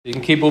You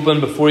can keep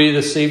open before you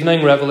this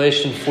evening,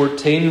 Revelation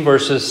 14,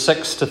 verses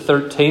 6 to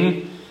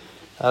 13,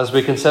 as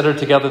we consider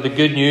together the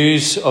good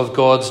news of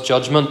God's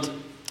judgment.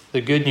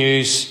 The good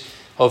news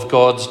of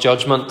God's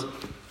judgment.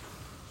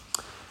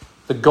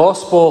 The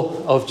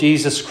gospel of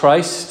Jesus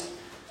Christ,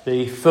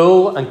 the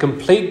full and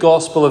complete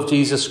gospel of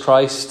Jesus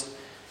Christ,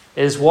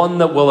 is one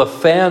that will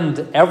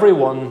offend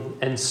everyone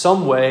in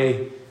some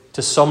way,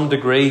 to some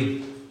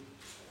degree.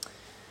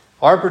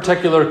 Our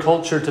particular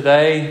culture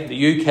today,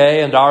 the UK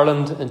and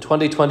Ireland in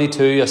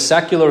 2022, a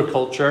secular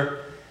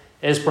culture,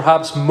 is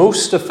perhaps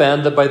most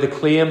offended by the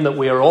claim that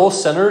we are all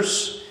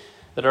sinners,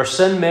 that our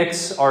sin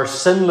makes our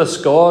sinless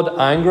God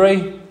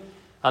angry,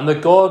 and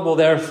that God will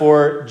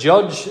therefore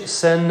judge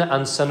sin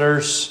and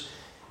sinners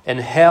in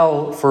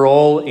hell for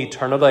all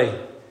eternity.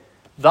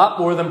 That,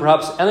 more than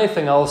perhaps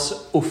anything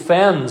else,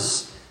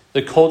 offends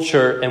the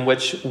culture in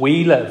which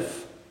we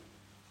live.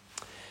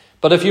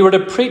 But if you were to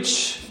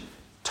preach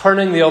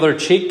turning the other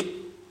cheek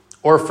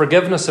or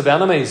forgiveness of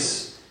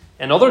enemies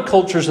in other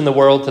cultures in the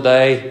world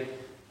today,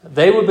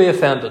 they would be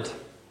offended.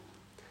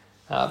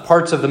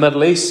 Parts of the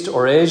Middle East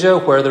or Asia,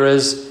 where there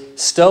is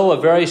still a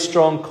very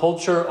strong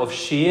culture of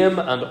shame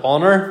and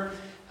honour,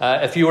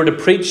 if you were to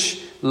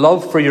preach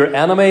love for your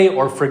enemy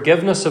or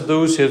forgiveness of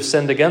those who have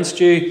sinned against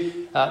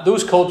you,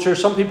 those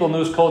cultures, some people in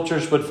those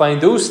cultures would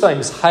find those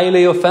things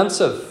highly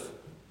offensive.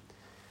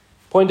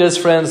 Point is,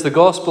 friends, the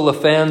gospel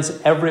offends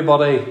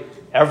everybody,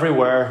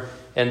 everywhere,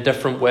 in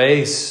different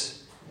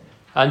ways.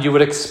 And you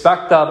would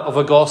expect that of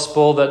a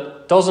gospel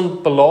that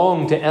doesn't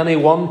belong to any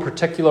one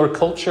particular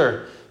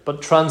culture,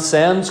 but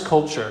transcends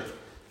culture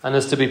and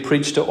is to be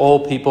preached to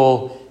all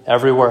people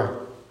everywhere.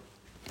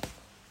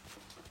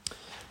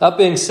 That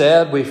being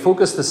said, we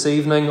focus this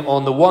evening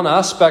on the one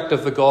aspect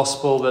of the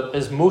gospel that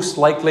is most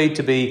likely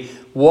to be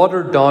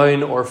watered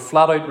down or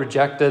flat out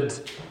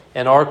rejected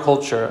in our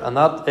culture, and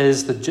that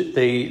is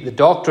the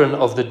doctrine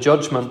of the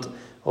judgment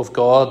of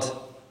God.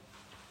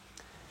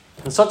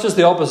 And such is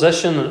the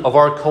opposition of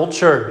our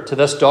culture to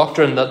this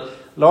doctrine that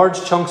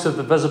large chunks of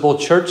the visible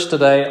church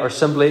today are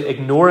simply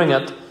ignoring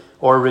it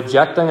or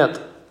rejecting it.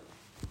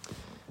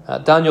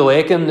 Daniel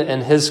Aiken,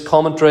 in his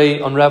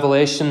commentary on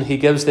Revelation, he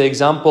gives the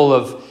example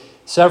of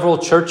several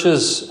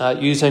churches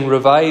using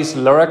revised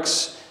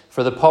lyrics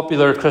for the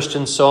popular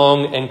Christian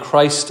song "In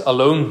Christ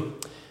Alone."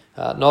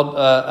 Not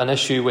an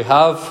issue we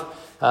have,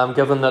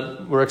 given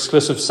that we're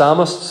exclusive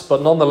psalmists,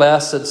 but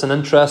nonetheless it's an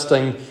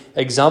interesting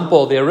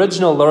example. The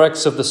original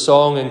lyrics of the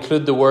song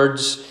include the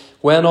words,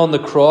 "When on the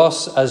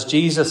cross, as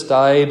Jesus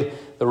died,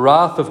 the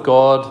wrath of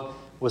God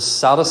was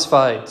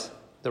satisfied."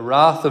 The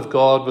wrath of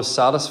God was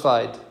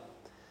satisfied.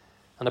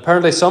 And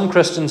apparently some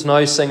Christians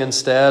now sing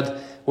instead,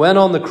 "When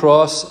on the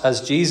cross, as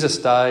Jesus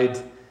died,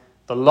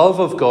 the love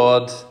of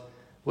God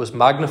was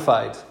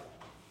magnified."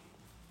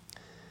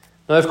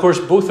 Now, of course,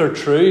 both are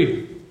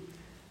true.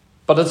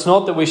 But it's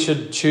not that we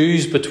should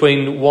choose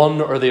between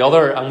one or the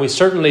other, and we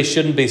certainly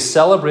shouldn't be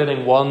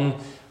celebrating one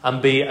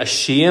and be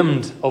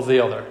ashamed of the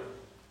other.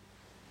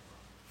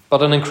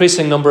 But an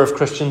increasing number of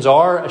Christians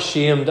are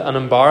ashamed and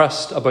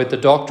embarrassed about the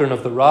doctrine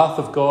of the wrath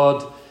of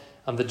God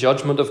and the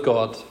judgment of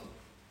God.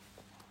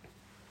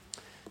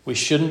 We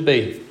shouldn't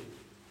be.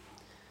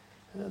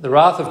 The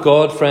wrath of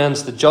God,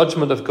 friends, the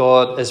judgment of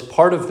God, is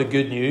part of the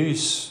good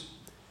news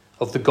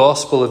of the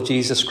gospel of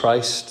Jesus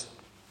Christ.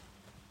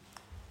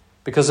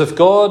 Because if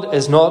God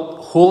is not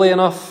holy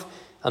enough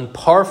and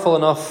powerful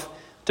enough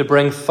to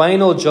bring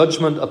final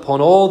judgment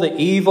upon all the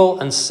evil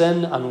and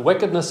sin and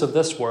wickedness of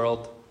this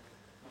world,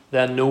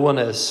 then no one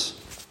is.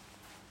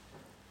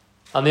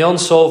 And the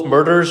unsolved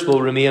murders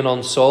will remain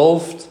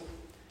unsolved,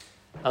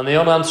 and the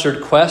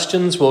unanswered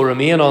questions will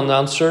remain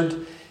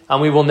unanswered,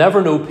 and we will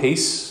never know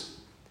peace.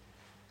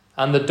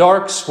 And the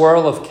dark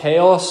swirl of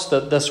chaos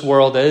that this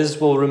world is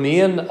will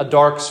remain a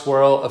dark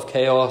swirl of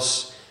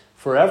chaos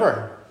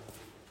forever.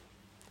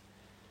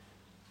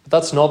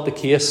 That's not the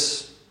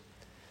case,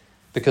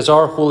 because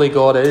our holy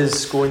God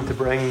is going to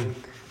bring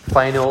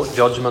final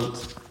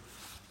judgment.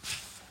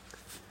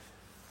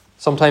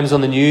 Sometimes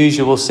on the news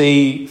you will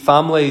see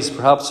families,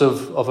 perhaps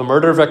of a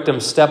murder victim,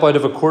 step out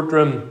of a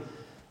courtroom,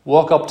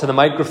 walk up to the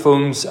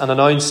microphones and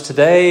announce,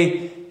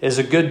 "Today is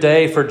a good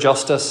day for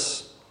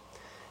justice.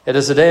 It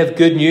is a day of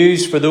good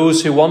news for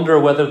those who wonder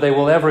whether they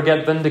will ever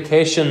get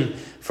vindication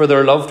for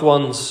their loved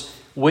ones.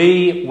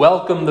 We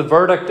welcome the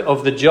verdict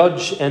of the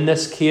judge in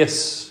this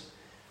case.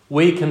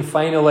 We can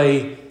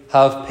finally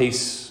have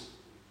peace."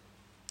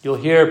 You'll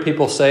hear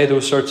people say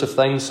those sorts of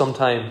things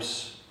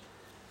sometimes.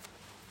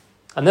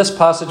 And this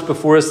passage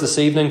before us this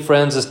evening,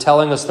 friends, is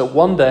telling us that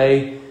one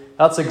day,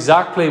 that's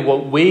exactly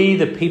what we,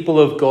 the people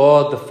of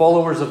God, the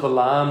followers of the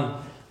Lamb,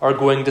 are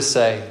going to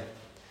say.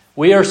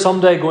 We are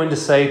someday going to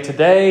say,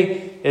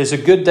 "Today is a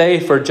good day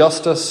for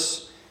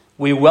justice.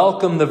 We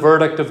welcome the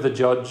verdict of the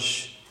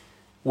judge.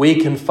 We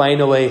can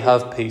finally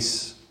have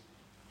peace."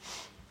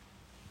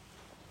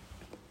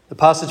 The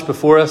passage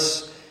before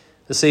us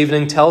this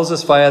evening tells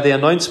us via the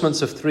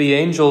announcements of three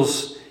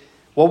angels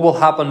what will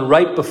happen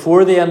right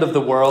before the end of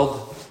the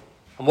world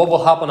and what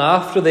will happen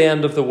after the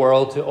end of the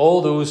world to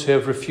all those who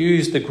have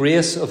refused the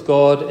grace of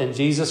God in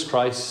Jesus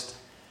Christ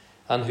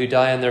and who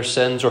die in their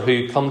sins, or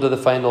who come to the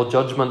final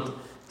judgment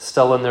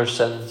still in their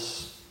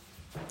sins.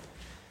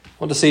 I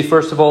want to see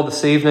first of all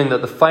this evening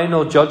that the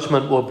final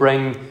judgment will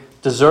bring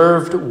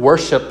deserved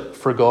worship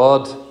for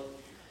God.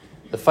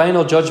 The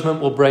final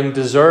judgment will bring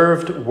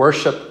deserved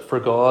worship for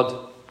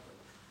God.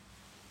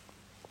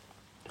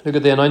 Look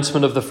at the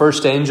announcement of the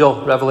first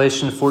angel,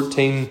 Revelation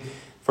 14,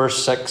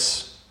 verse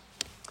 6.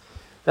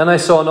 Then I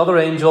saw another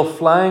angel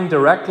flying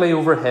directly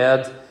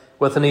overhead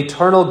with an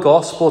eternal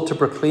gospel to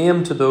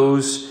proclaim to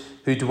those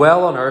who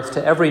dwell on earth,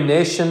 to every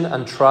nation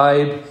and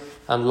tribe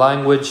and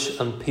language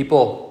and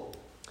people.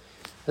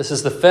 This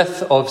is the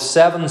fifth of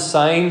 7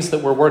 signs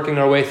that we're working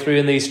our way through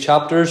in these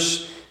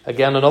chapters.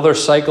 Again, another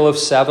cycle of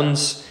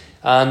 7s.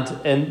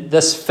 And in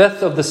this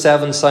fifth of the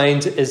 7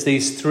 signs is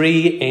these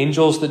 3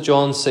 angels that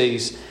John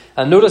sees.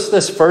 And notice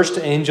this first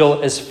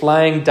angel is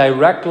flying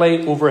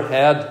directly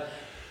overhead.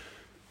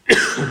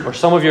 Or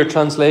some of your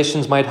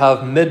translations might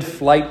have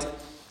mid-flight,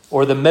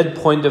 or the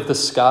midpoint of the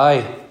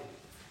sky.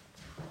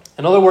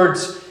 In other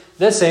words,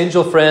 this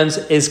angel, friends,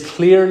 is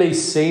clearly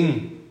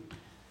seen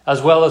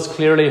as well as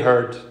clearly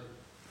heard.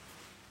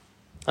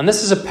 And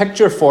this is a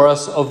picture for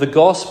us of the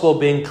gospel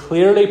being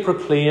clearly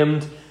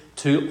proclaimed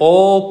to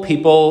all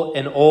people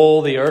in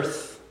all the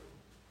earth.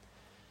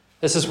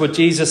 This is what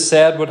Jesus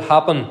said would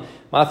happen.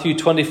 Matthew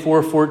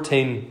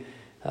 24:14.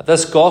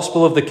 This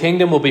gospel of the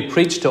kingdom will be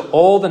preached to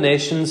all the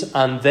nations,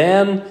 and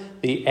then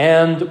the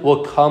end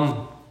will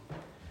come.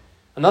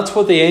 And that's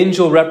what the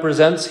angel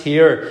represents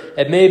here.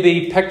 It may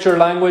be picture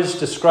language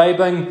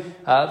describing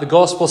the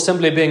gospel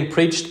simply being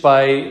preached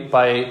by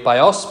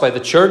us, by the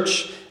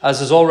church,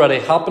 as is already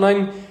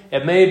happening.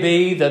 It may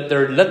be that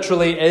there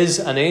literally is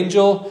an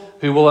angel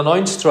who will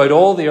announce throughout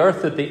all the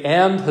earth that the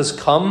end has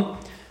come.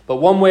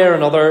 But one way or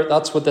another,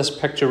 that's what this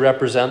picture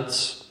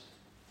represents.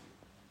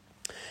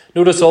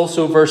 Notice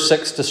also verse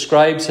 6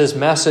 describes his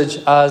message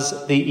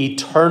as the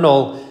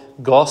eternal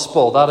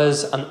gospel. That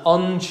is an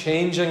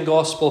unchanging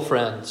gospel,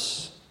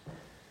 friends.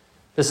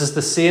 This is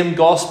the same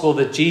gospel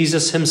that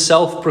Jesus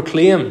himself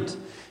proclaimed,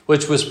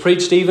 which was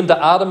preached even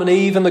to Adam and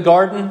Eve in the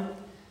garden,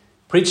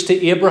 preached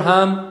to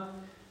Abraham,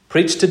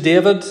 preached to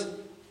David,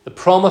 the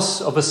promise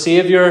of a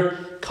Saviour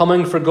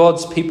coming for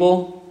God's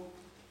people.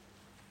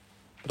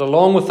 But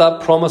along with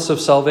that promise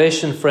of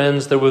salvation,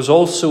 friends, there was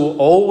also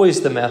always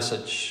the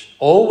message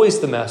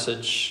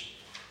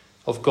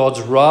of God's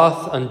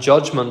wrath and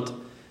judgment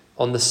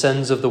on the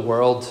sins of the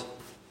world.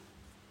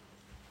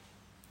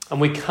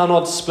 And we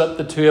cannot split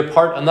the two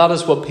apart, and that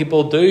is what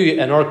people do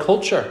in our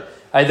culture,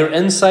 either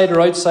inside or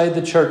outside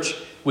the church.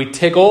 We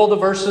take all the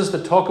verses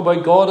that talk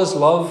about God as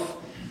love,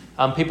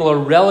 and people are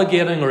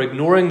relegating or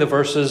ignoring the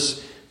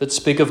verses that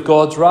speak of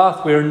God's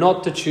wrath. We are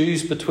not to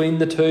choose between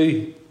the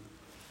two.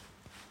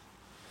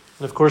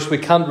 And of course, we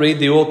can't read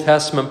the Old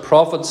Testament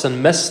prophets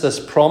and miss this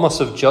promise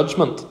of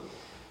judgment.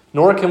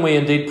 Nor can we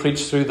read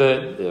through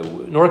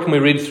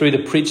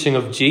the preaching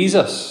of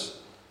Jesus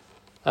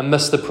and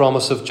miss the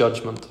promise of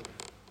judgment.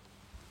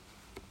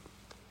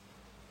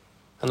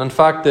 And in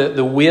fact,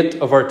 the weight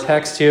of our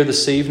text here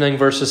this evening,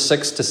 verses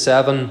 6 to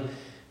 7,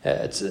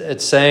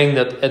 it's saying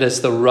that it is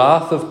the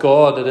wrath of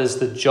God, it is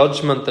the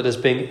judgment that is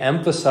being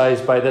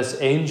emphasized by this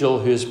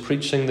angel who is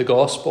preaching the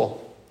gospel.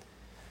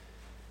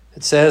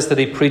 It says that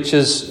he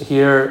preaches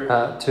here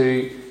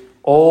to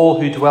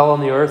all who dwell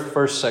on the earth,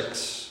 verse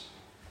 6.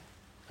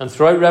 And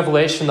throughout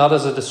Revelation, that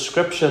is a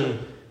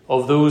description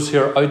of those who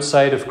are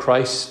outside of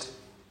Christ,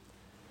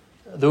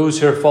 those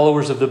who are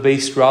followers of the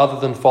beast rather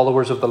than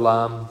followers of the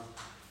Lamb.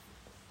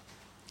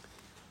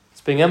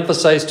 It's being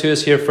emphasized to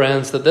us here,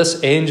 friends, that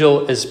this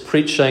angel is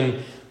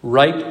preaching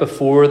right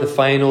before the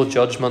final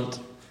judgment.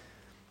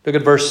 Look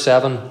at verse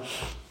 7.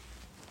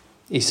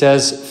 He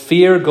says,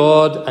 "Fear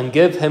God and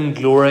give him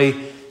glory,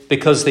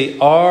 because the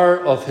hour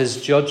of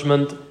his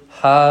judgment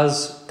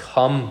has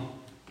come.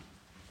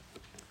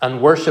 And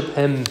worship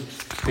him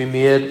who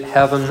made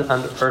heaven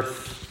and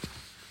earth."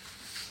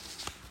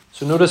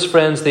 So notice,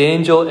 friends, the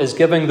angel is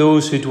giving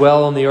those who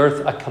dwell on the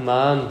earth a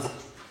command.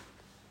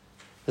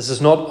 This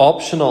is not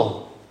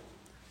optional.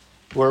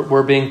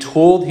 We're being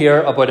told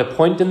here about a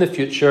point in the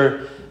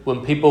future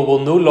when people will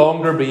no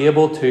longer be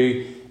able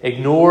to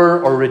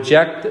ignore or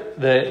reject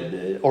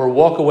or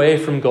walk away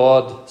from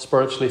God,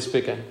 spiritually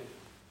speaking.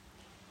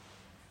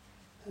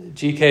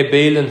 G.K.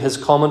 Beale in his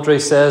commentary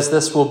says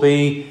this will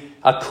be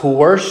a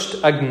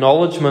coerced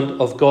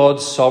acknowledgement of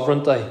God's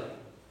sovereignty.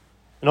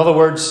 In other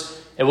words,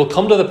 it will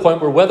come to the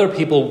point where whether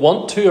people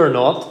want to or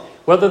not,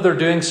 whether they're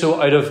doing so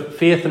out of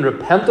faith and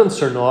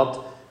repentance or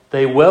not,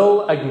 they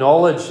will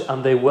acknowledge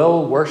and they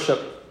will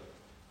worship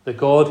the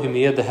God who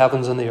made the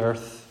heavens and the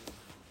earth.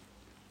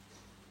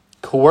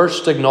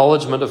 Coerced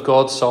acknowledgement of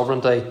God's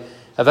sovereignty.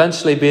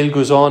 Eventually, Beale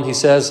goes on, he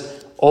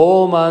says,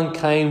 all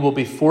mankind will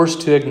be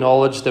forced to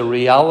acknowledge the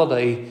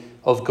reality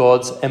of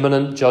God's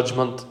imminent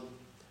judgment.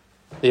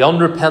 The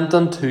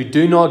unrepentant who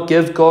do not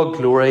give God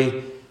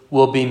glory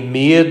will be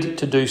made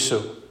to do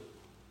so.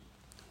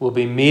 Will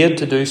be made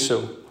to do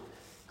so.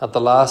 at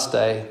the last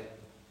day.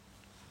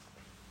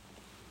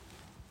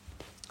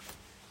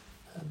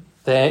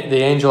 The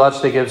angel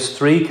actually gives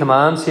 3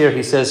 commands here.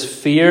 He says,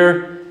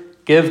 fear,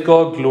 give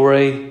God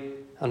glory,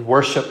 and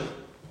worship.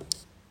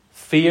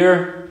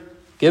 Fear,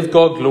 give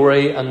God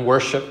glory, and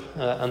worship.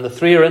 And the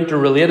 3 are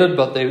interrelated,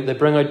 but they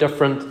bring out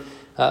different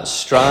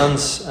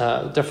strands,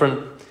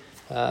 different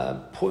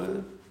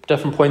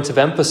points of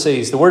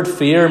emphasis. The word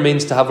fear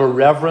means to have a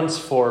reverence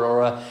for,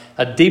 or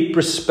a deep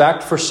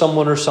respect for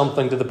someone or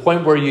something, to the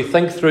point where you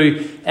think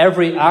through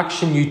every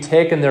action you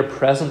take in their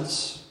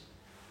presence.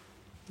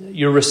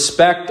 Your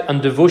respect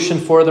and devotion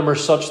for them are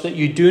such that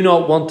you do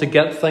not want to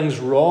get things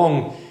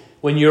wrong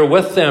when you're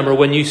with them or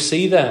when you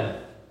see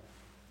them.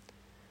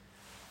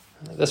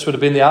 This would have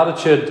been the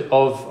attitude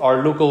of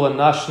our local and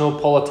national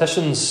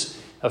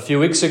politicians a few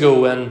weeks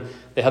ago when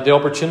they had the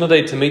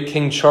opportunity to meet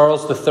King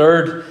Charles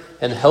III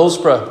in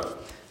Hillsborough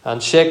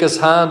and shake his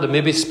hand and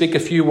maybe speak a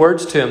few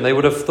words to him. They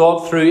would have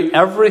thought through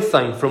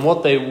everything from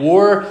what they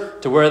wore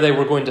to where they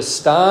were going to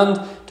stand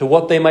to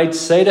what they might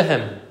say to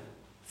him,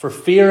 for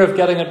fear of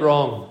getting it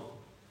wrong.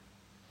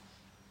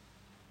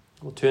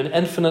 Well, to an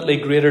infinitely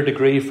greater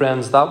degree,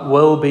 friends, that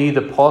will be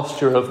the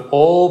posture of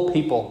all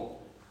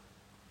people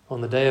on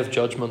the day of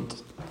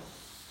judgment.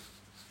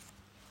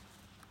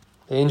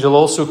 The angel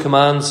also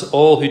commands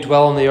all who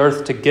dwell on the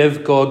earth to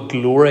give God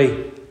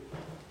glory.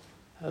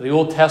 The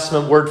Old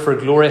Testament word for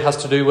glory has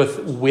to do with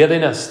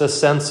weightiness, this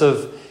sense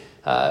of,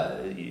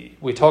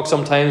 we talk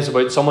sometimes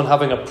about someone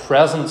having a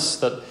presence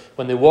that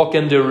when they walk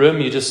into a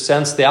room, you just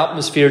sense the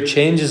atmosphere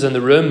changes in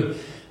the room.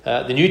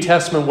 The New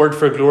Testament word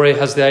for glory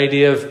has the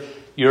idea of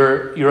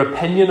your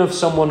opinion of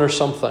someone or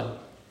something.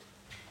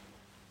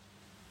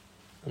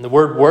 And the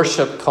word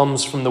worship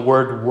comes from the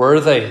word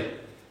worthy.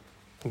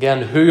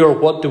 Again, who or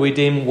what do we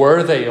deem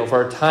worthy of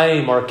our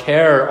time, our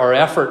care, our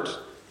effort,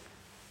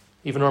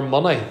 even our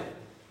money?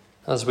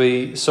 As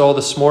we saw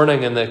this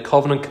morning in the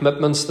covenant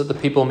commitments that the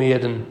people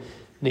made in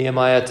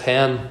Nehemiah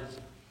 10.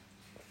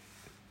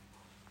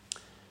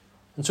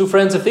 And so,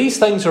 friends, if these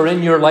things are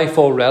in your life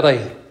already,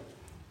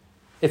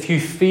 if you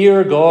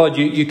fear God,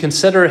 you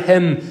consider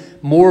Him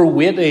more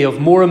weighty, of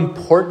more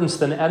importance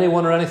than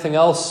anyone or anything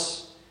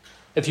else,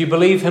 if you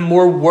believe Him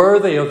more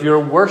worthy of your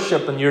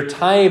worship and your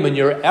time and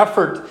your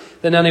effort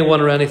than anyone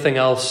or anything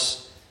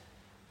else,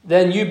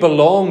 then you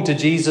belong to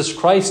Jesus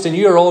Christ and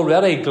you are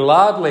already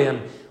gladly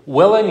and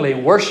willingly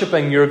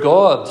worshipping your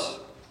God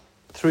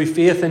through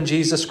faith in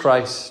Jesus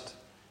Christ.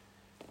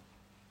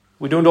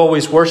 We don't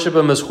always worship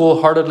Him as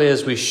wholeheartedly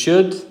as we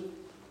should,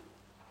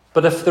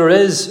 but if there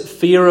is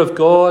fear of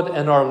God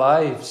in our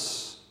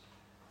lives,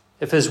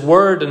 if His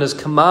word and His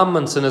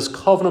commandments and His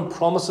covenant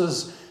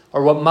promises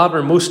are what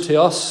matter most to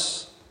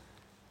us,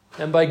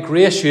 then by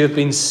grace you have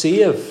been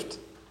saved.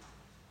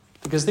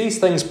 Because these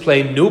things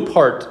play no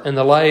part in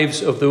the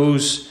lives of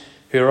those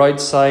who are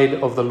outside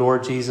of the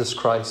Lord Jesus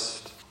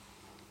Christ.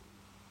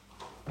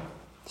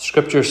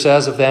 Scripture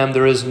says of them,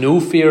 there is no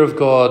fear of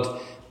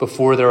God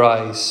before their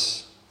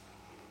eyes.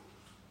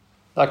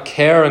 That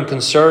care and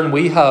concern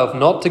we have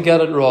not to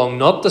get it wrong,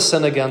 not to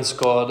sin against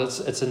God,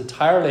 it's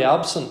entirely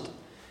absent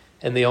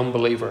in the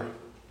unbeliever.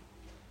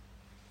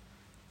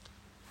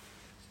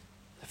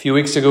 A few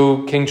weeks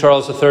ago, King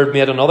Charles III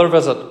made another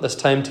visit, this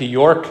time to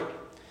York.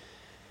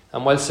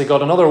 And whilst he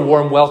got another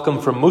warm welcome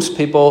from most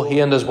people, he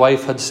and his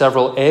wife had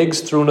several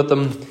eggs thrown at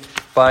them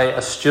by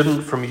a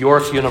student from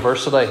York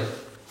University.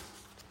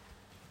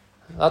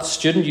 That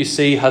student, you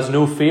see, has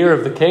no fear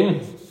of the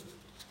king.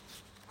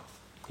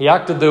 He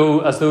acted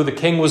as though the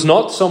king was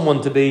not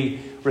someone to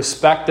be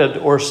respected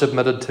or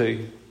submitted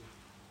to.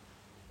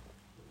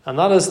 And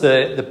that is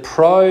the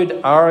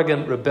proud,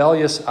 arrogant,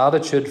 rebellious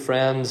attitude,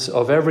 friends,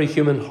 of every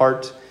human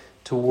heart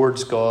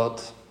towards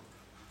God.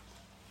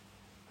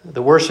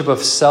 The worship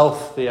of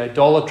self, the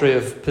idolatry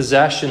of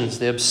possessions,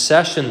 the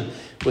obsession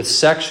with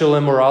sexual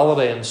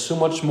immorality, and so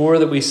much more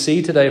that we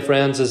see today,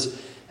 friends,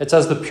 it's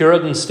as the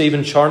Puritan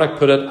Stephen Charnock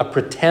put it, a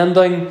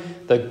pretending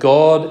that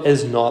God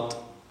is not.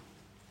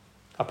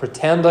 A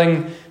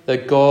pretending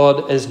that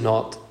God is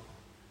not.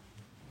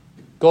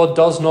 God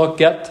does not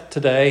get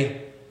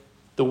today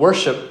the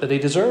worship that He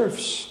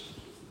deserves.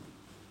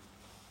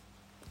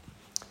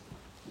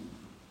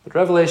 But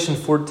Revelation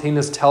 14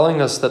 is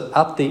telling us that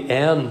at the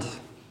end,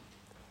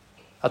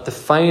 at the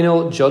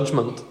final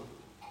judgment,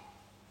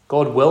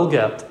 God will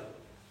get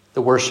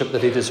the worship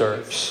that He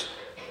deserves.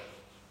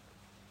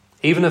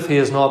 Even if He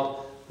is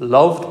not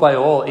loved by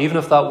all, even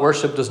if that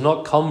worship does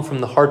not come from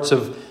the hearts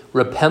of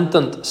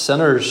repentant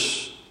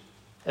sinners,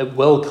 it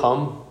will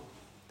come.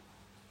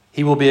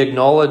 He will be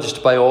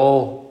acknowledged by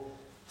all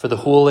for the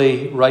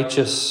holy,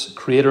 righteous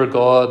Creator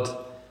God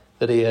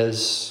that He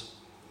is.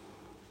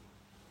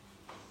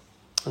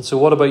 And so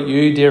what about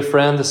you, dear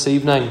friend, this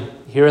evening,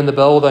 here in the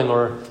building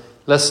or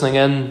listening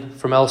in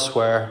from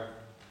elsewhere?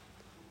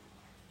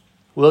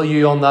 Will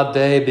you on that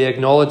day be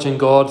acknowledging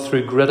God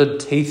through gritted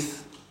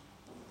teeth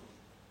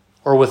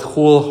or with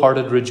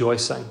wholehearted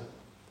rejoicing?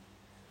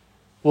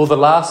 Will the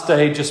last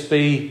day just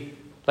be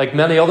like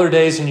many other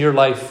days in your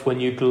life when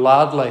you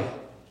gladly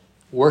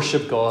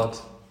worship God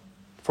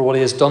for for what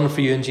he has done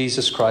for you in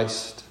Jesus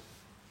Christ?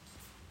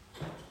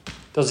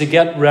 Does he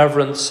get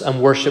reverence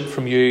and worship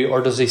from you,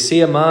 or does he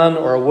see a man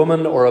or a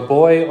woman or a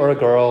boy or a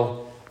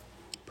girl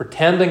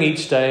pretending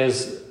each day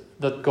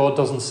that God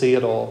doesn't see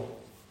it all?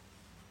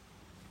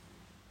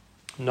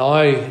 Now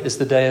is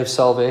the day of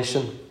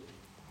salvation.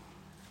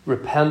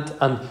 Repent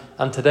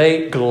and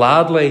today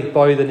gladly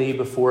bow the knee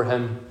before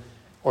him,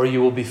 or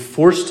you will be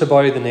forced to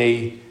bow the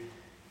knee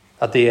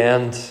at the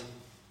end.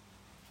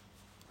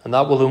 And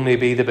that will only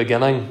be the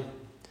beginning,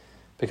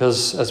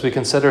 because as we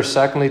consider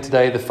secondly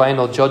today, the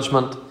final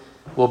judgment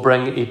will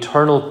bring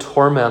eternal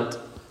torment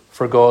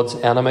for God's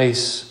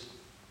enemies.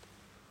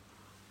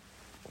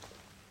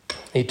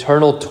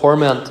 Eternal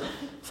torment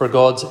for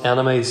God's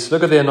enemies.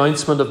 Look at the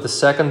announcement of the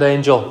second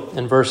angel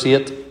in verse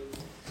 8.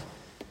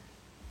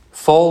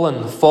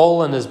 Fallen,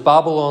 fallen is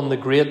Babylon the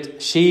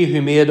Great, she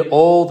who made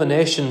all the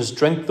nations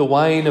drink the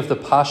wine of the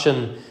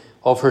passion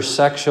of her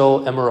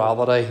sexual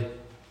immorality.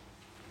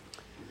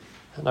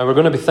 Now we're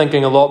going to be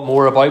thinking a lot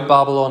more about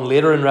Babylon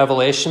later in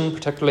Revelation,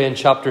 particularly in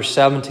chapters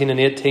 17 and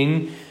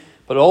 18.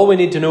 But all we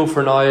need to know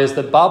for now is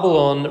that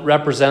Babylon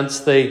represents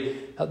the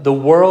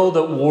world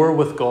at war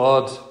with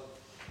God.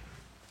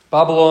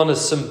 Babylon is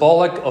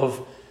symbolic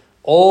of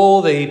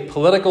all the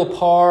political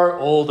power,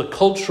 all the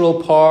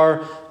cultural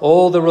power,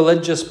 all the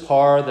religious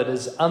power that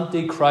is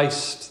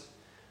anti-Christ,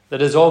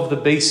 that is of the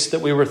beast that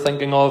we were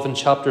thinking of in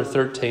chapter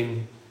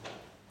 13.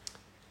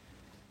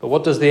 But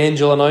what does the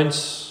angel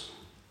announce?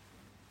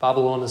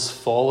 Babylon is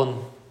fallen.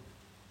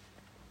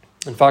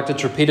 In fact,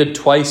 it's repeated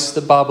twice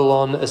that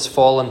Babylon is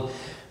fallen.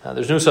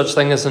 There's no such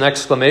thing as an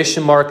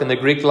exclamation mark in the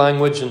Greek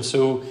language, and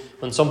so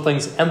when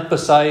something's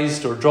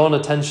emphasized or drawn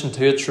attention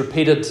to, it's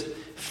repeated.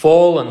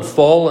 Fallen,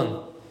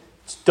 fallen.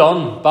 It's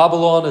done.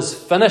 Babylon is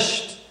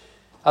finished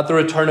at the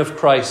return of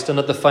Christ and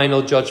at the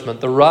final judgment.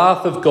 The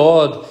wrath of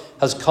God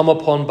has come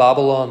upon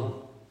Babylon.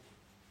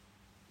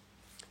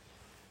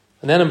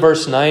 And then in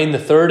verse 9, the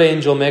third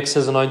angel makes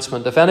his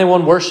announcement. If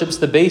anyone worships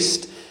the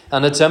beast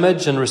and its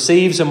image and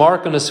receives a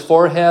mark on his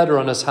forehead or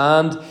on his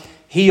hand,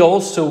 he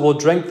also will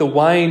drink the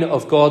wine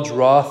of God's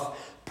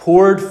wrath,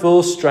 poured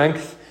full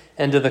strength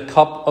into the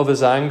cup of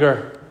his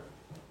anger.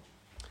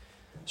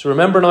 So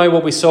remember now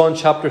what we saw in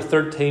chapter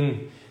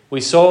 13. We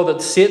saw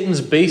that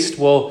Satan's beast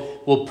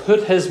will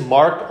put his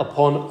mark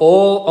upon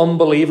all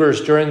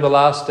unbelievers during the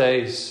last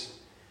days.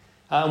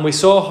 And we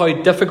saw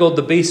how difficult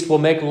the beast will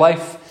make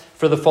life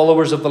for the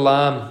followers of the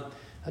Lamb.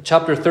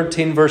 Chapter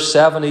 13 verse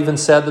 7 even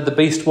said that the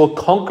beast will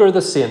conquer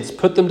the saints,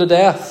 put them to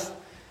death.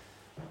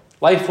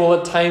 Life will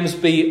at times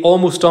be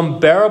almost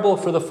unbearable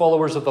for the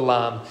followers of the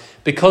Lamb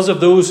because of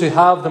those who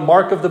have the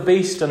mark of the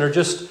beast and are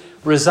just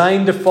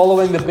resigned to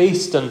following the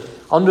beast and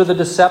under the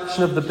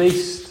deception of the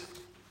beast.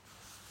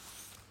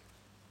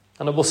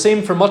 And it will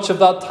seem for much of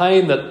that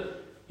time that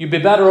you'd be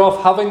better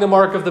off having the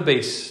mark of the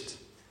beast,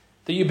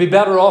 that you'd be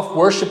better off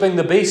worshipping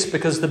the beast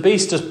because the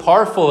beast is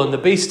powerful and the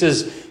beast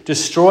is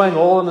destroying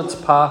all in its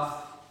path.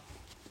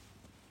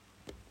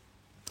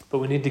 But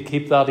we need to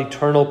keep that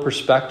eternal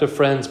perspective,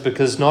 friends,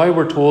 because now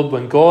we're told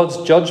when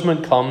God's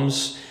judgment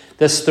comes,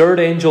 this third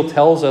angel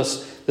tells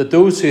us that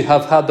those who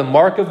have had the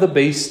mark of the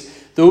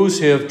beast, those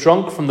who have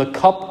drunk from the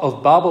cup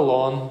of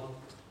Babylon,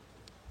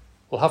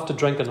 will have to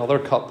drink another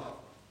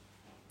cup.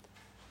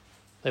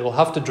 They will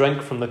have to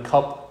drink from the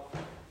cup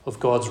of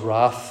God's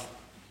wrath.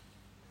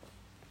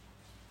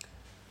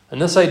 And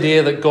this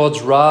idea that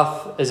God's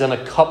wrath is in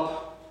a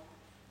cup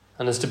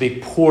and is to be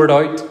poured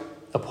out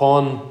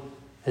upon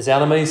his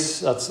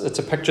enemies, it's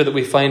a picture that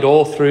we find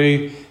all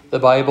through the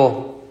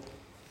Bible.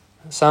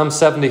 Psalm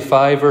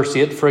 75 verse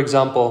 8, for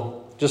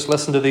example. Just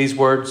listen to these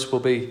words.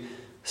 We'll be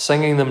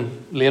singing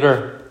them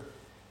later.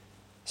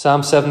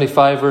 Psalm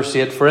 75 verse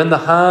 8. For in the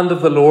hand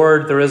of the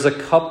Lord there is a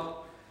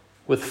cup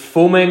with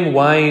foaming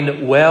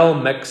wine well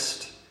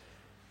mixed,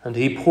 and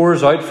he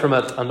pours out from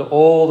it, and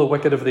all the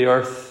wicked of the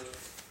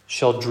earth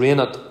shall drain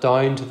it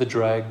down to the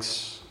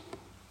dregs.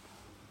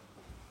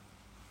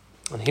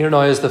 And here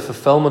now is the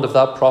fulfillment of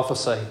that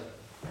prophecy.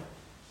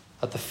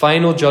 At the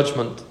final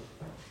judgment,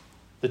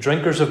 the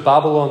drinkers of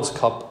Babylon's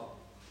cup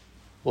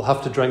will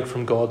have to drink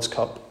from God's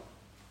cup.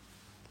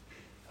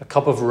 A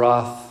cup of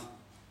wrath,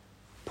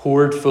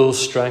 poured full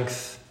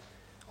strength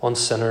on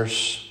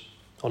sinners,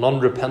 on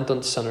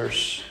unrepentant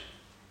sinners.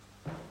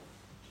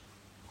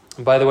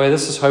 And by the way,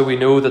 this is how we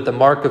know that the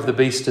mark of the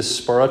beast is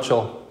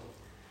spiritual.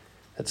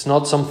 It's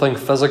not something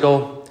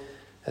physical.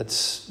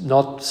 It's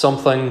not some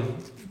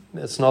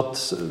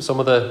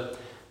of the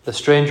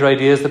stranger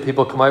ideas that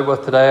people come out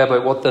with today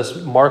about what this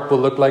mark will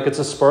look like. It's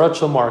a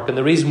spiritual mark. And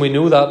the reason we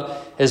know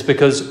that is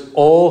because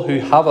all who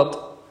have it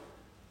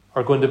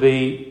are going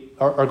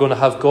to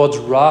have God's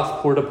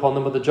wrath poured upon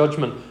them at the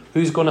judgment.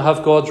 Who's going to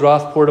have God's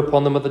wrath poured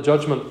upon them at the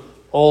judgment?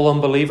 All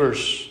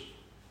unbelievers.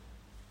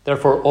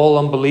 Therefore, all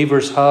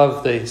unbelievers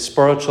have the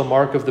spiritual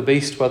mark of the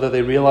beast, whether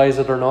they realize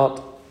it or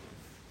not.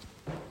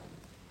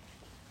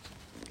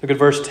 Look at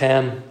verse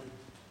 10.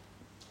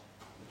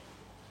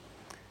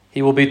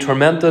 He will be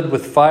tormented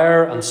with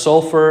fire and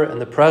sulfur in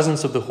the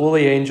presence of the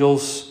holy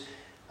angels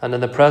and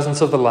in the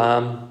presence of the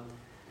Lamb.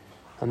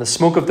 And the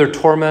smoke of their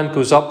torment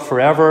goes up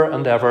forever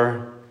and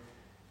ever,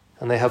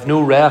 and they have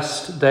no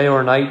rest day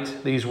or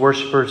night, these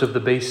worshippers of the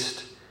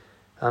beast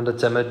and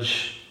its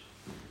image.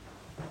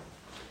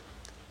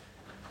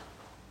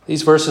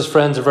 These verses,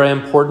 friends, are very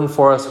important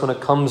for us when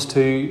it comes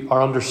to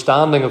our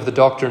understanding of the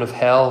doctrine of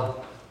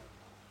hell.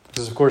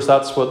 Because, of course,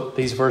 that's what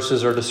these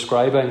verses are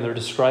describing. They're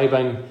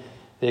describing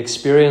the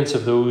experience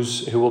of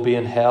those who will be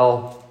in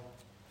hell.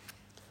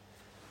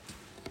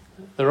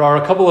 There are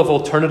a couple of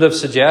alternative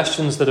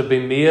suggestions that have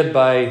been made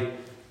by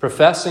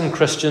professing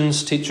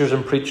Christians, teachers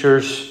and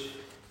preachers,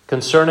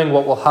 concerning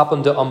what will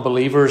happen to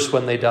unbelievers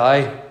when they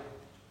die.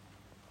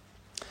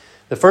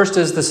 The first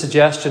is the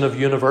suggestion of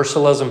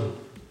universalism.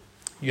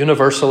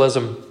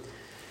 Universalism.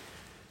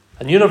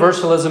 And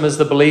universalism is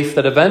the belief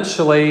that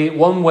eventually,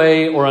 one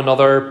way or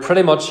another,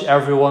 pretty much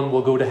everyone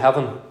will go to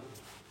heaven.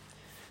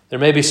 There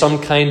may be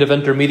some kind of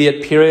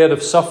intermediate period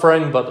of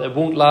suffering, but it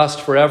won't last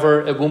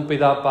forever. It won't be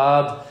that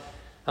bad.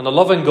 And a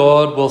loving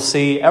God will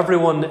see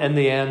everyone in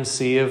the end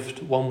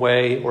saved one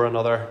way or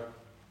another.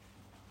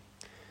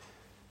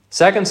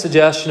 Second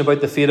suggestion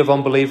about the fate of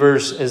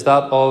unbelievers is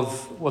that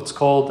of what's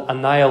called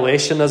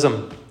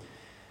annihilationism,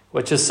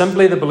 which is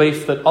simply the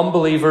belief that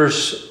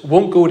unbelievers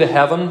won't go to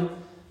heaven,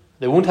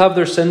 they won't have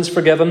their sins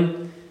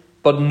forgiven,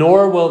 but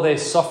nor will they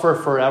suffer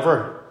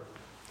forever.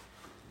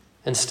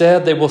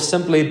 Instead, they will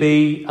simply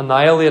be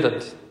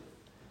annihilated.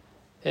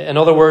 In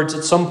other words,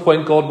 at some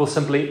point, God will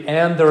simply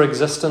end their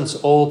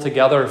existence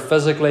altogether,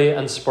 physically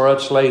and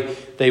spiritually.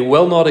 They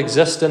will not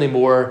exist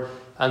anymore,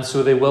 and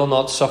so they will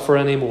not suffer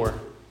anymore.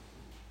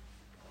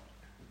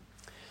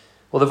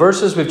 Well, the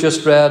verses we've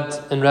just read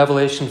in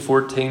Revelation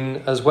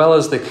 14, as well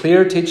as the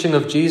clear teaching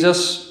of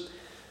Jesus,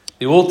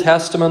 the Old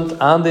Testament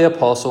and the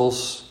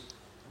Apostles,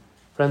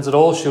 friends, it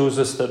all shows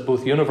us that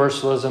both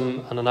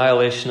universalism and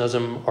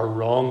annihilationism are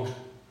wrong.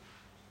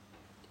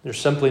 They're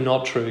simply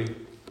not true.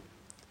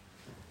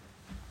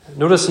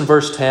 Notice in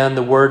verse 10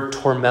 the word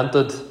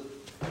tormented.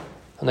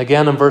 And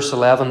again in verse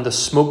 11, the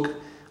smoke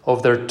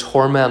of their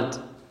torment.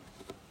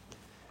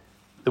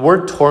 The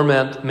word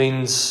torment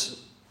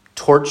means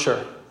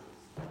torture,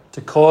 to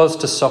cause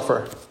to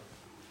suffer.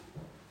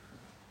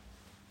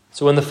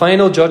 So when the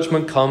final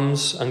judgment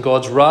comes and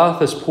God's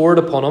wrath is poured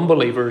upon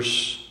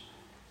unbelievers,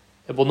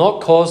 it will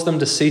not cause them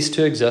to cease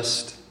to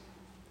exist.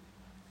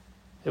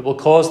 It will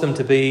cause them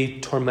to be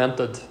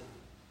tormented,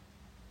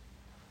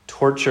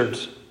 tortured,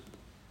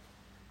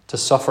 to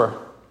suffer.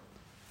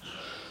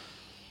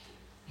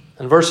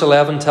 And verse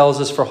 11 tells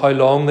us for how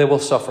long they will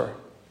suffer.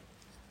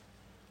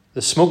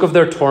 The smoke of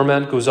their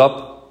torment goes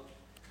up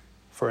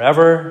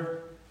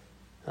forever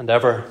and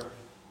ever,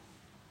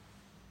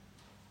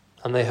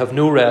 and they have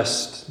no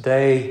rest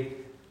day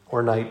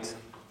or night.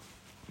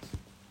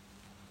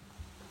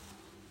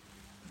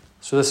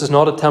 So this is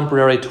not a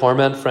temporary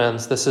torment,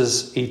 friends. This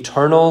is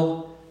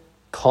eternal,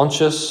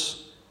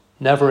 conscious,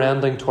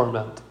 never-ending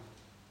torment,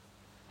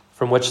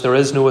 from which there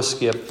is no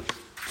escape,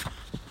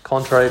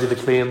 contrary to the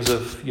claims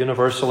of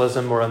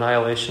universalism or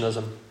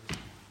annihilationism.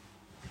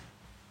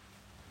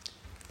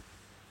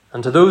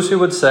 And to those who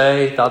would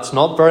say, that's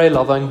not very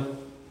loving,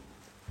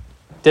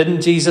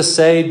 didn't Jesus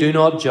say, do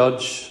not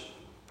judge?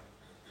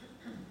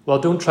 Well,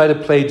 don't try to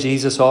play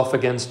Jesus off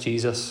against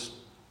Jesus.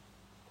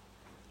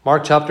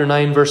 Mark chapter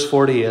 9, verse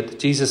 48,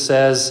 Jesus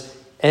says,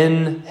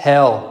 in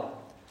hell,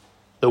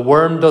 the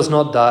worm does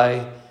not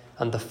die,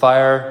 and the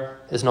fire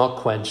is not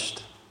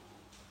quenched.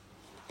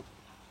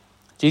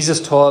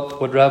 Jesus taught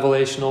what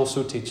Revelation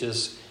also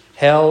teaches.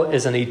 Hell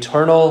is an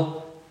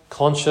eternal,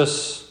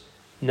 conscious,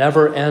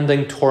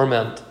 never-ending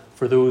torment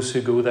for those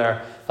who go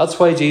there. That's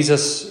why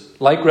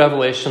Jesus, like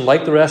Revelation,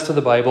 like the rest of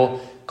the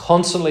Bible,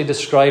 constantly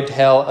described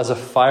hell as a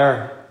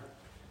fire.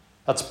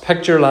 That's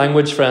picture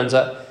language, friends.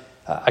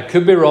 I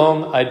could be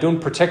wrong. I don't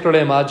particularly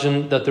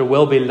imagine that there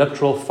will be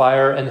literal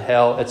fire in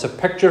hell. It's a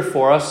picture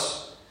for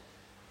us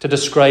to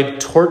describe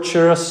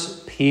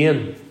torturous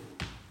pain.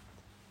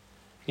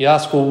 You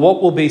ask, well,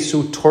 what will be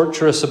so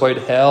torturous about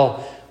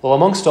hell? Well,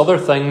 amongst other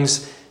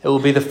things, it will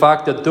be the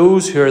fact that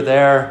those who are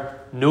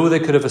there know they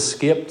could have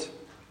escaped.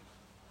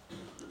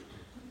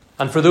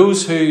 And for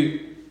those who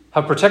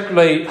have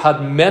particularly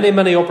had many,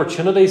 many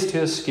opportunities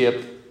to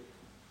escape,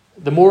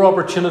 the more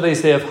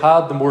opportunities they have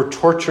had, the more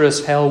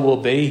torturous hell will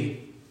be.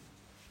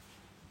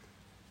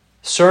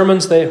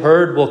 Sermons they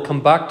heard will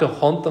come back to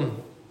haunt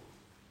them.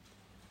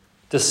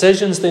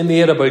 Decisions they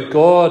made about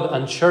God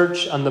and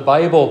church and the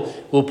Bible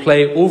will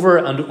play over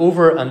and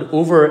over and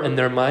over in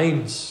their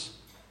minds.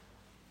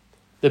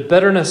 The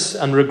bitterness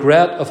and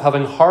regret of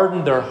having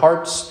hardened their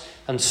hearts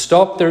and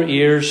stopped their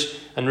ears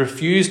and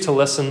refused to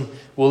listen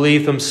will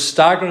leave them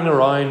staggering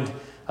around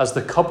as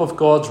the cup of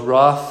God's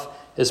wrath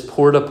is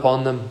poured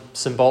upon them,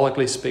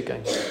 symbolically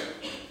speaking.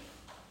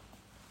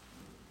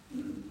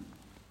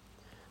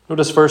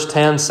 Notice verse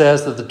 10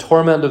 says that the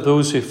torment of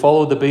those who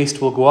follow the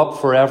beast will go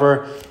up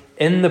forever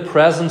in the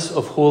presence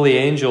of holy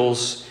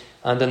angels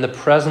and in the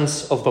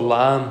presence of the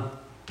Lamb.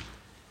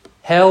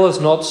 Hell is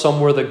not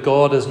somewhere that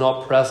God is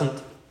not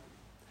present.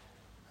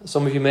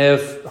 Some of you may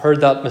have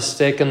heard that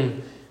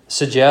mistaken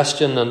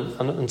suggestion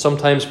and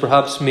sometimes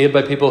perhaps made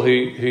by people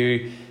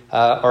who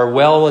are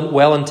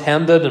well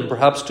intended and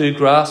perhaps do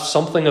grasp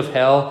something of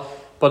hell.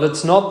 But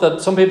it's not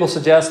that some people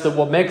suggest that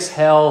what makes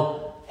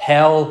hell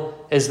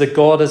is that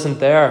God isn't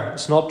there.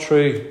 It's not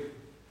true.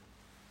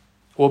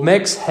 What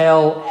makes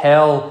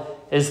hell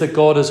is that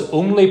God is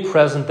only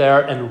present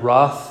there in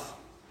wrath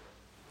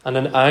and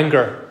in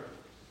anger,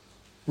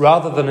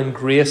 rather than in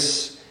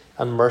grace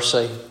and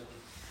mercy.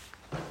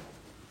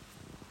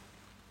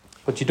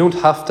 But you don't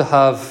have to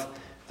have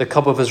the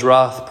cup of his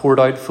wrath poured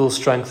out full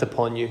strength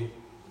upon you.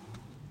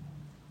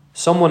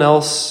 Someone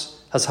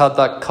else has had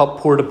that cup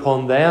poured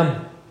upon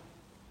them,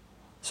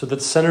 so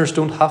that sinners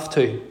don't have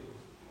to.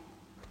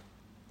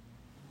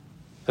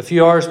 A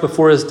few hours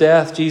before his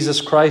death,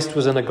 Jesus Christ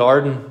was in a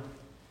garden,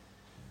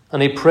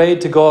 and he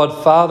prayed to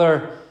God,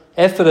 "Father,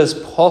 if it is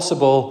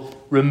possible,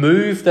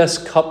 remove this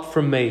cup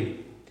from me.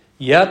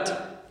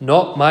 Yet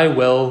not my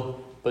will,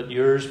 but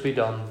yours be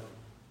done."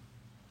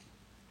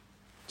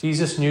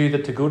 Jesus knew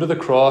that to go to the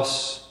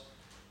cross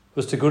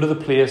was to go to the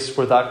place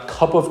where that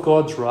cup of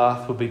God's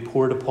wrath would be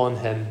poured upon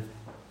him.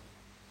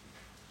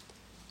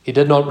 He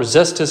did not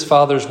resist his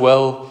Father's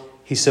will.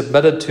 He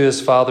submitted to his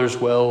Father's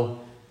will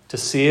to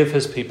save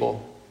his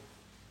people.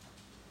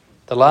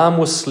 The Lamb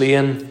was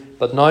slain,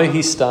 but now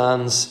he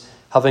stands,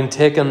 having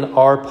taken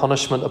our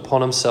punishment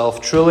upon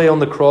himself. Truly on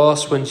the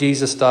cross, when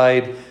Jesus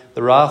died,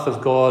 the wrath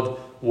of God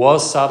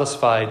was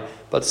satisfied,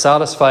 but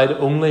satisfied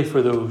only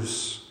for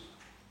those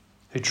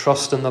who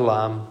trust in the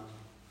Lamb.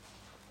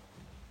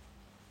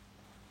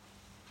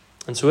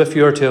 And so if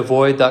you are to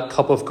avoid that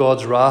cup of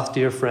God's wrath,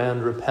 dear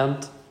friend,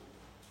 repent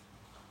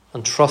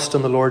and trust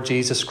in the Lord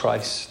Jesus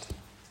Christ,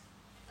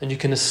 and you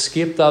can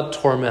escape that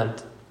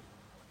torment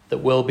that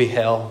will be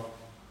hell.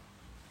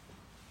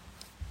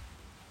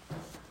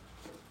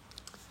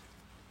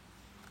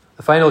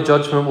 The final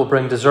judgment will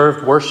bring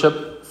deserved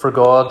worship for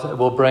God. It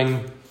will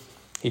bring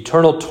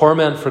eternal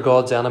torment for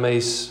God's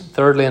enemies.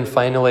 Thirdly and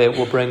finally, it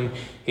will bring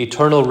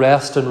eternal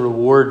rest and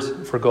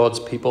reward for God's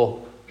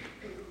people.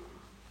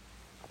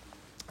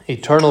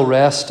 Eternal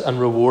rest and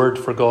reward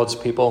for God's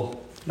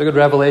people. Look at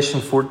Revelation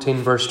 14,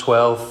 verse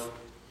 12.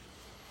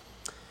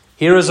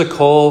 Here is a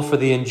call for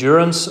the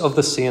endurance of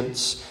the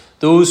saints,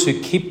 those who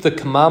keep the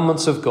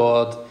commandments of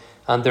God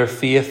and their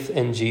faith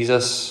in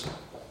Jesus.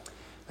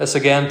 This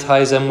again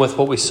ties in with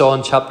what we saw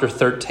in chapter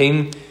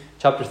 13.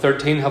 Chapter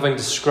 13, having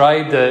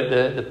described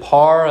the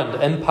power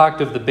and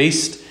impact of the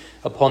beast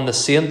upon the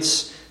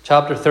saints.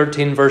 Chapter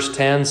 13, verse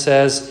 10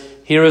 says,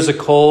 here is a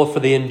call for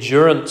the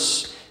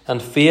endurance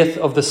and faith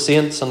of the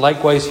saints. And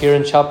likewise here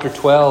in chapter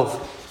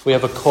 12, we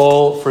have a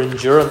call for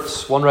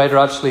endurance. One writer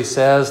actually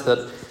says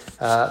that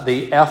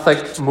the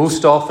ethic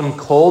most often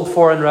called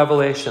for in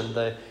Revelation,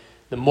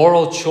 the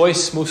moral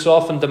choice most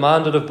often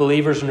demanded of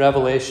believers in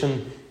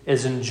Revelation,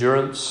 is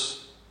endurance.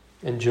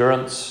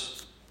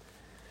 Endurance.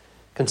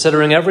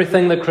 Considering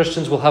everything that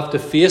Christians will have to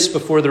face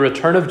before the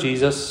return of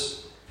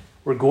Jesus,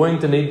 we're going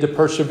to need to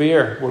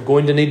persevere. We're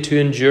going to need to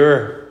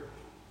endure.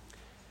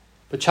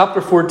 But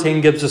chapter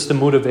 14 gives us the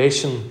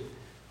motivation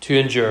to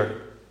endure.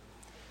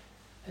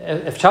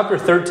 If chapter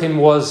 13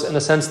 was, in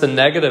a sense, the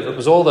negative, it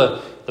was all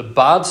the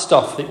bad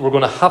stuff that we're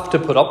going to have to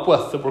put up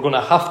with, that we're going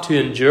to have to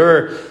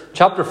endure.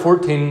 Chapter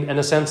 14, in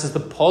a sense, is the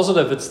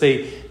positive. It's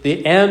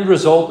the end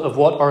result of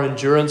what our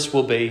endurance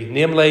will be,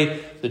 namely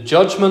the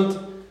judgment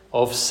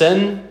of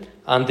sin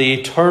and the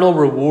eternal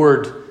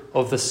reward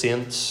of the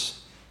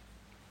saints.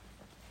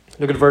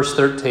 Look at verse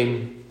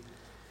 13.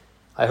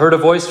 I heard a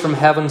voice from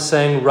heaven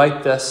saying,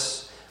 write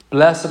this,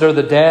 blessed are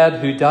the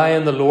dead who die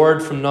in the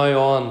Lord from now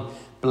on.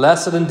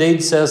 Blessed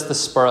indeed, says the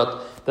Spirit,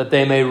 that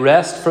they may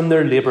rest from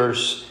their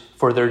labours,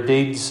 for their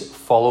deeds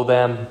follow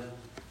them.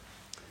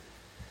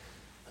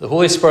 The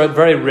Holy Spirit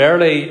very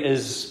rarely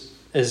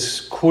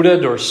is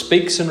quoted or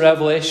speaks in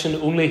Revelation,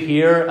 only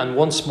here and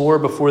once more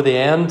before the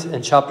end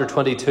in chapter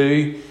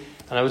 22.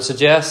 And I would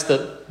suggest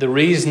that the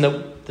reason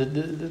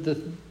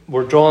that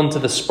we're drawn to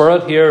the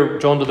Spirit here,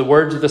 drawn to the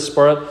words of the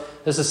Spirit,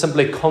 this is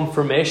simply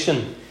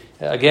confirmation.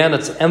 Again,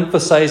 it's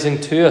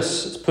emphasizing to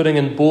us, it's putting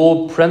in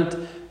bold print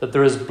that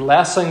there is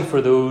blessing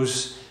for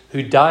those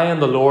who die in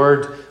the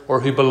Lord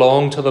or who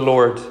belong to the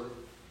Lord.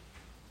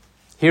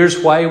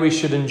 Here's why we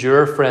should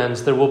endure,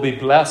 friends. There will be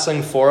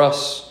blessing for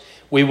us.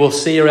 We will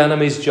see our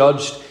enemies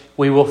judged.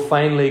 We will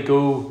finally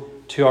go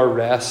to our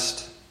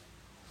rest.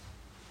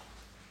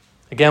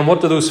 Again,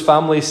 what do those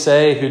families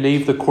say who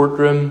leave the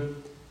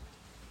courtroom?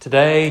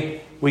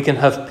 Today we can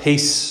have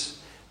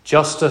peace.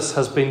 Justice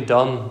has been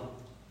done.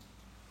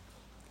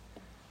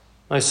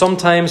 Now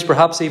sometimes,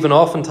 perhaps even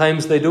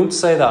oftentimes, they don't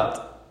say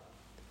that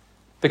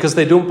because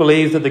they don't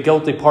believe that the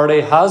guilty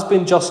party has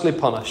been justly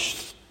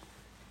punished.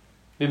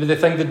 Maybe they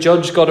think the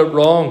judge got it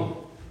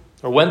wrong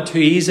or went too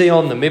easy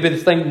on them. Maybe they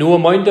think no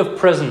amount of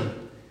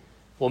prison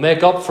will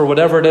make up for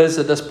whatever it is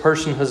that this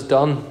person has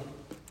done.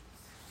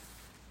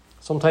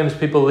 Sometimes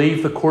people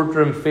leave the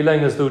courtroom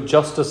feeling as though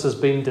justice has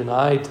been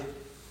denied.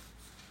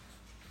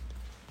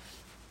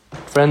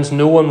 Friends,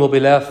 no one will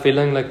be left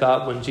feeling like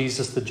that when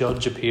Jesus the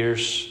judge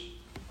appears.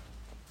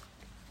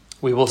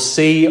 We will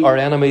see our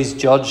enemies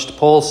judged.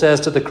 Paul says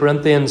to the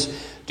Corinthians,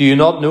 do you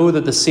not know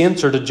that the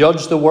saints are to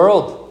judge the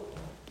world?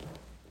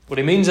 What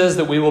he means is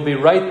that we will be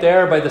right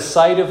there by the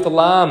side of the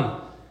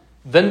Lamb,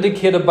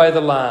 vindicated by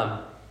the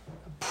Lamb,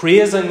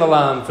 praising the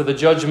Lamb for the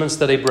judgments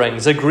that he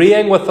brings,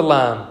 agreeing with the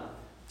Lamb,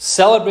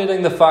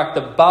 celebrating the fact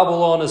that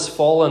Babylon is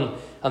fallen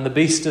and the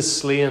beast is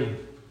slain,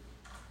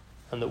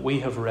 and that we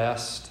have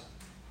rest.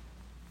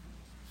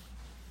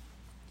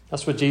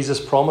 That's what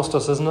Jesus promised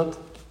us, isn't it?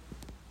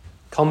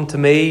 Come to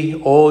me,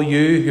 all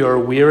you who are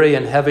weary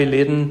and heavy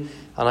laden,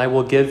 and I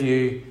will give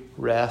you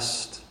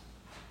rest.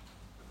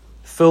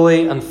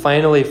 Fully and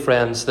finally,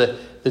 friends, the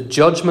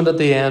judgment at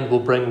the end will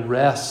bring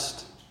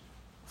rest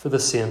for the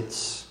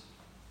saints.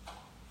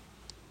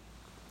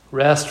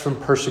 Rest from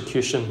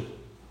persecution.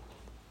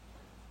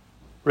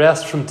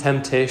 Rest from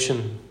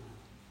temptation.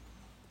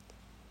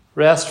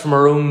 Rest from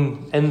our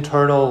own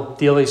internal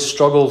daily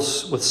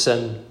struggles with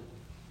sin.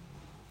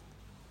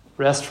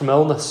 Rest from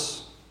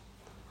illness.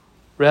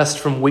 Rest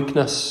from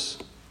weakness.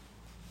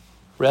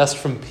 Rest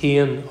from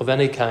pain of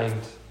any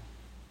kind.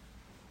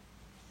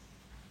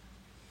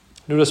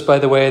 Notice, by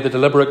the way, the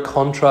deliberate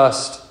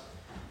contrast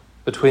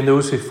between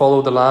those who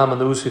follow the Lamb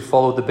and those who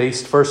follow the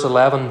beast. Verse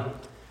 11,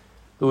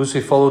 those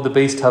who follow the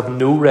beast have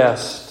no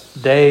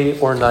rest, day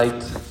or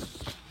night.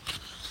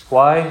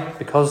 Why?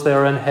 Because they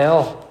are in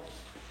hell,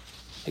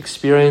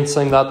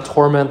 experiencing that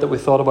torment that we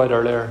thought about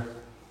earlier.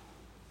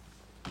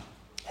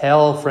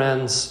 Hell,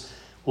 friends,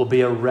 will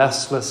be a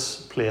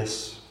restless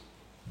place.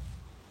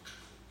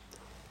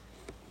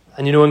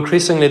 And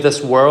increasingly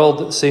this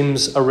world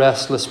seems a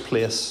restless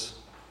place.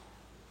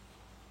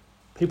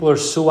 People are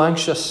so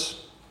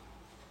anxious.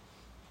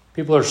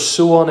 People are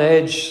so on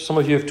edge. Some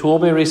of you have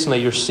told me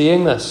recently, you're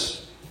seeing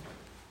this.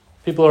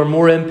 People are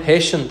more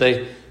impatient.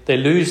 They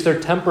lose their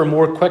temper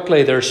more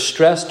quickly. They're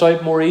stressed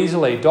out more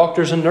easily.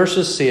 Doctors and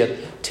nurses see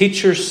it.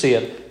 Teachers see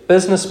it.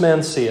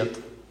 Businessmen see it.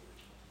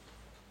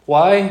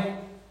 Why?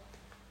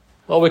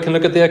 Well, we can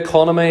look at the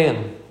economy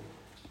and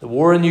the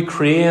war in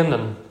Ukraine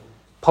and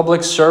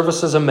public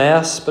service is a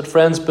mess. But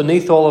friends,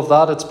 beneath all of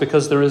that, it's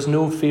because there is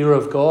no fear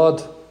of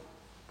God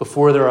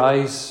before their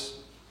eyes.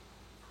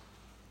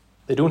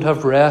 They don't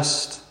have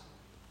rest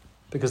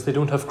because they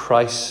don't have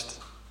Christ.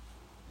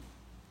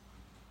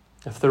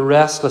 If they're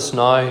restless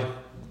now,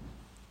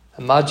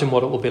 imagine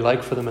what it will be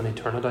like for them in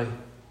eternity.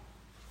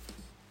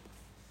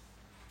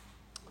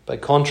 By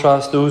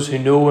contrast, those who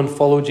know and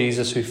follow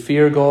Jesus, who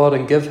fear God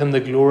and give him the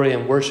glory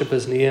and worship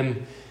his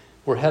name,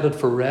 we're headed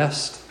for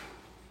rest.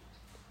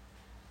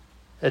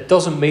 It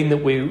doesn't mean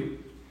that we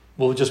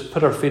will just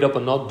put our feet up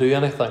and not do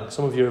anything.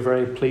 Some of you are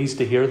very pleased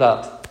to hear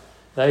that.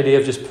 The idea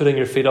of just putting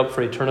your feet up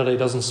for eternity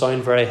doesn't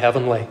sound very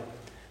heavenly.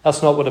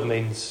 That's not what it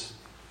means.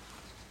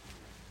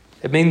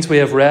 It means we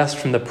have rest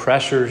from the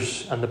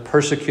pressures and the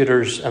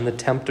persecutors and the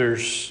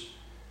tempters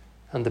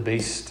and the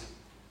beast.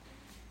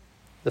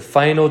 The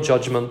final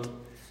judgment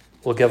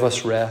will give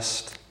us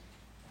rest.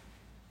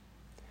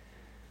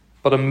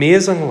 But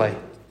amazingly,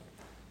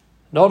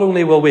 not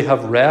only will we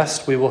have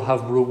rest, we will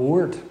have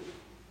reward.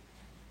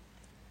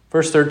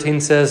 Verse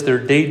 13 says, their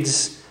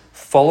deeds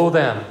follow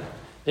them.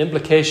 The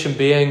implication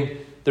being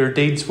their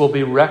deeds will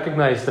be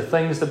recognized. The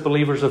things that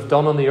believers have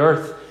done on the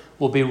earth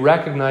will be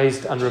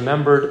recognized and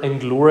remembered in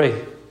glory.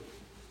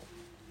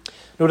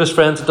 Notice,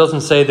 friends, it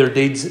doesn't say their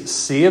deeds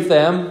save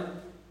them,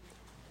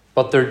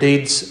 but their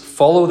deeds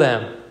follow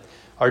them.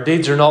 Our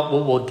deeds are not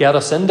what will get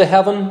us into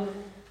heaven.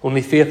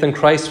 Only faith in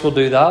Christ will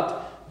do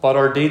that. But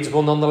our deeds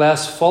will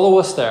nonetheless follow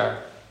us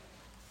there.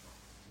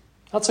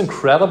 That's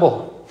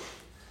incredible.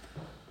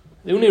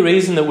 The only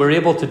reason that we're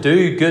able to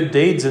do good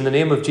deeds in the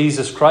name of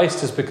Jesus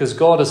Christ is because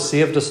God has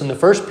saved us in the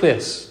first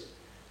place.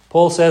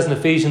 Paul says in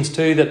Ephesians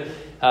 2 that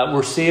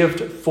we're saved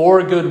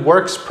for good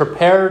works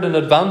prepared in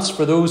advance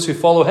for those who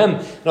follow him.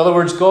 In other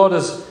words, God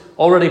has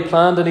already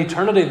planned in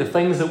eternity the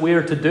things that we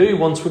are to do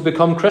once we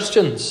become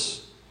Christians.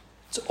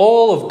 It's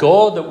all of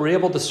God that we're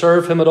able to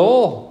serve him at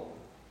all.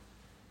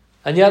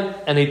 And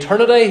yet, in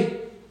eternity,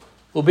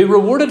 we'll be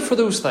rewarded for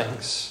those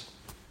things.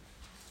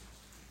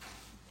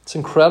 It's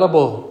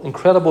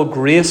incredible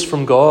grace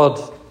from God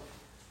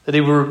that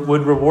he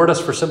would reward us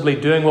for simply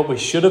doing what we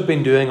should have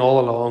been doing all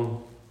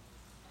along.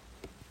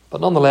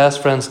 But nonetheless,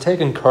 friends, take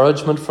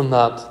encouragement from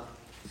that.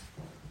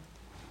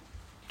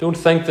 Don't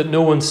think that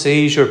no one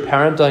sees your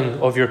parenting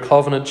of your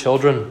covenant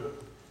children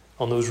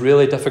on those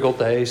really difficult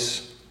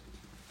days.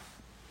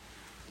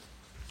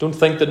 Don't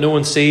think that no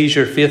one sees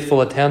your faithful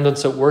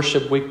attendance at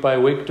worship week by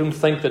week. Don't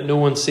think that no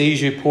one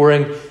sees you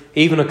pouring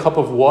even a cup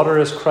of water,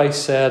 as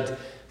Christ said,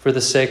 for the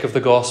sake of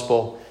the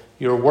gospel.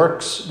 Your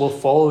works will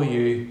follow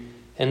you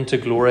into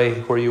glory,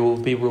 where you will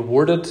be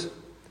rewarded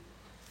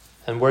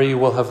and where you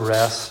will have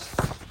rest.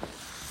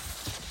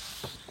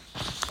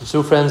 And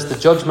so, friends, the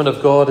judgment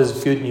of God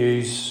is good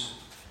news.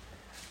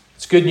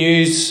 It's good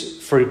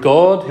news for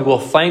God, who will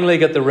finally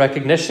get the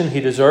recognition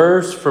he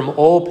deserves from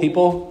all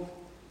people.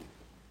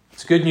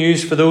 It's good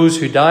news for those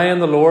who die in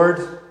the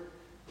Lord,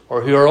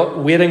 or who are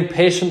waiting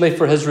patiently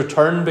for his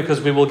return,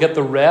 because we will get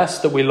the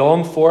rest that we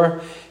long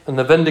for and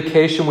the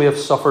vindication we have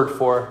suffered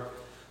for.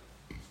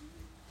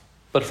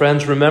 But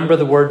friends, remember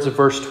the words of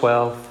verse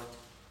 12.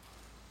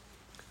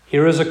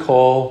 Here is a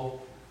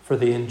call for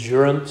the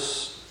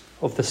endurance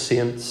of the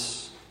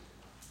saints,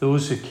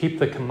 those who keep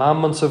the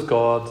commandments of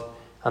God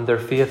and their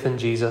faith in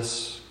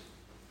Jesus.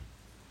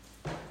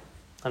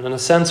 And in a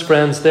sense,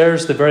 friends,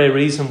 there's the very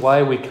reason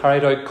why we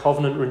carried out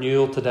covenant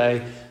renewal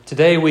today.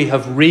 Today we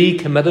have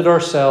recommitted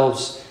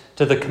ourselves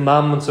to the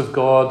commandments of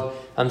God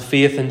and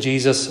faith in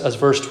Jesus, as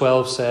verse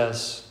 12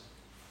 says.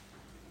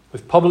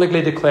 We've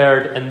publicly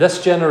declared, in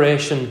this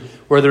generation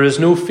where there is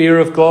no fear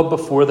of God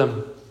before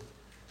them,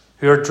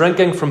 who are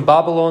drinking from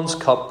Babylon's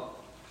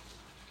cup,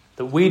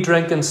 that we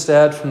drink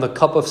instead from the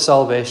cup of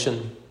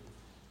salvation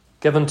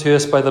given to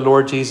us by the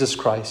Lord Jesus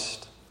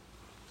Christ.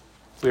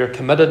 We are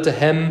committed to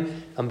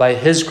him, and by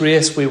his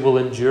grace we will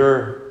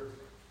endure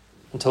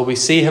until we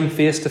see him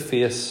face to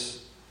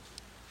face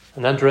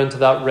and enter into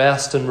that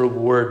rest and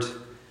reward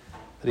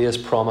that he has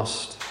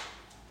promised.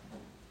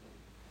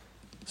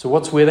 So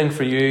what's waiting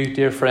for you,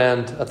 dear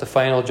friend, at the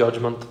final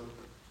judgment?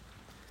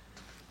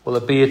 Will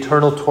it be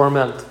eternal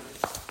torment,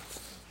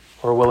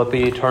 or will it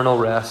be eternal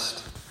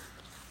rest?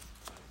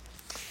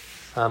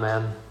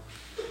 Amen.